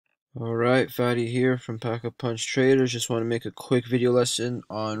Alright, Fatty here from Pack a Punch Traders. Just want to make a quick video lesson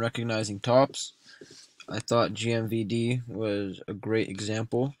on recognizing tops. I thought Gmvd was a great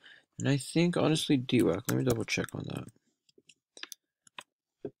example, and I think honestly DWAC. Let me double check on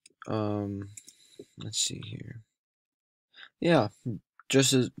that. Let's see here. Yeah,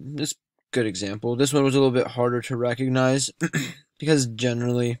 just as this good example. This one was a little bit harder to recognize because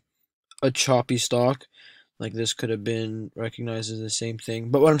generally a choppy stock like this could have been recognized as the same thing.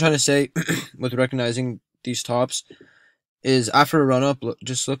 But what I'm trying to say with recognizing these tops is after a run up,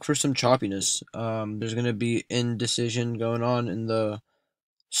 just look for some choppiness. There's going to be indecision going on in the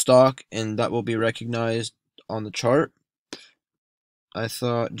stock, and that will be recognized on the chart. I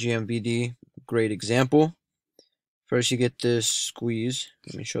thought Gmvd, great example. First, you get this squeeze.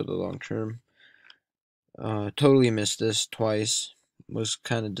 Let me show the long term. Totally missed this twice. Was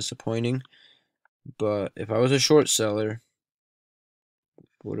kind of disappointing. But if I was a short seller,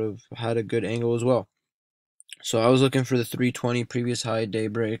 would have had a good angle as well. So I was looking for the 320 previous high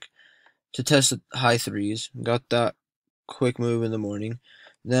daybreak to test the high threes. Got that quick move in the morning.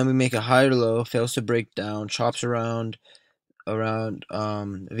 Then we make a higher low, fails to break down, chops around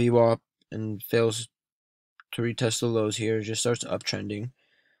VWAP and fails to retest the lows here. Just starts uptrending,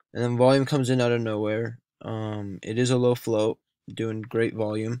 and then volume comes in out of nowhere. It is a low float, doing great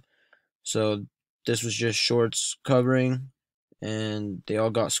volume. So this was just shorts covering, and they all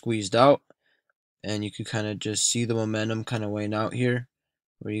got squeezed out. And you could kind of just see the momentum kind of weighing out here,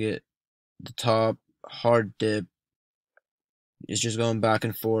 where you get the top hard dip. It's just going back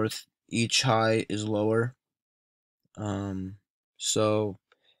and forth. Each high is lower. So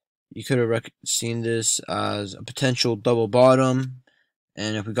you could have seen this as a potential double bottom,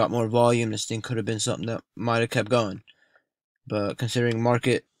 and if we got more volume, this thing could have been something that might have kept going. But considering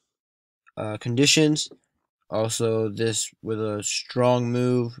market conditions, also this with a strong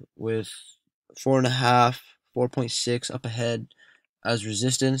move with 4.5, 4.6 up ahead as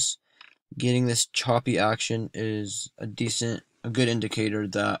resistance, getting this choppy action is a good indicator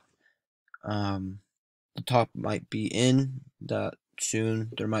that the top might be in, that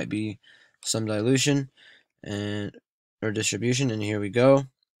soon there might be some dilution and or distribution, and here we go.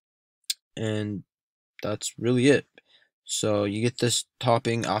 And that's really it. So you get this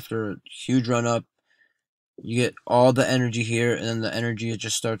topping after a huge run up, you get all the energy here, and then the energy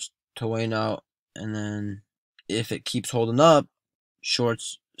just starts to wane out, and then if it keeps holding up, short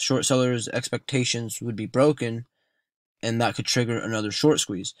sellers expectations would be broken, and that could trigger another short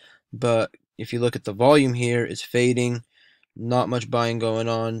squeeze. But if you look at the volume here, it's fading, not much buying going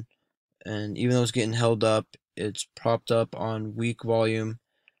on, and even though it's getting held up, it's propped up on weak volume.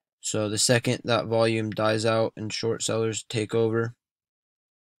 So the second that volume dies out and short sellers take over,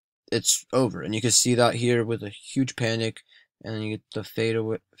 it's over. And you can see that here with a huge panic, and then you get the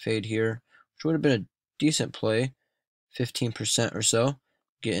fade here, which would have been a decent play, 15% or so,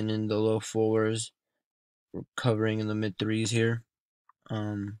 getting in the low fours, covering in the mid threes here.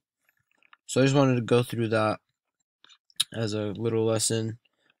 So I just wanted to go through that as a little lesson,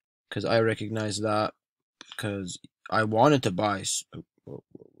 because I recognize that, because I wanted to buy.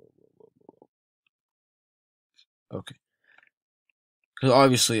 Okay. Because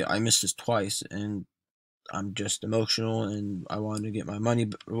obviously I missed this twice, and I'm just emotional, and I wanted to get my money,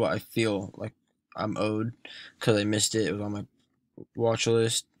 what I feel like I'm owed, because I missed it. It was on my watch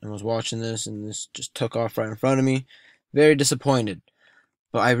list, and was watching this, and this just took off right in front of me. Very disappointed.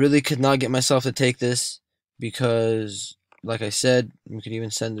 But I really could not get myself to take this, because, like I said, we could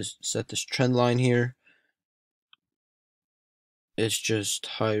even set this trend line here. It's just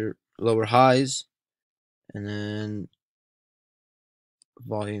lower highs, and then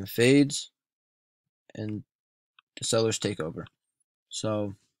volume fades, and the sellers take over.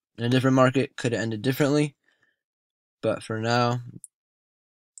 So in a different market, could have ended differently, but for now,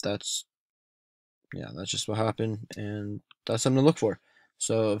 that's just what happened, and that's something to look for.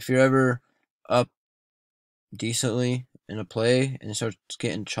 So if you're ever up decently in a play and it starts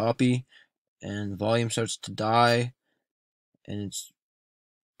getting choppy and the volume starts to die, and it's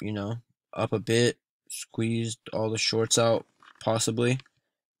up a bit, squeezed all the shorts out, possibly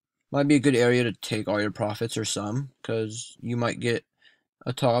might be a good area to take all your profits or some, because you might get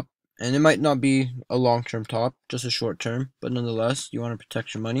a top, and it might not be a long-term top, just a short-term, but nonetheless, you want to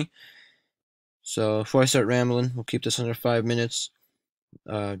protect your money. So before I start rambling, we'll keep this under 5 minutes.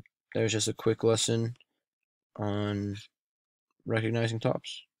 There's just a quick lesson on recognizing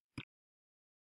tops.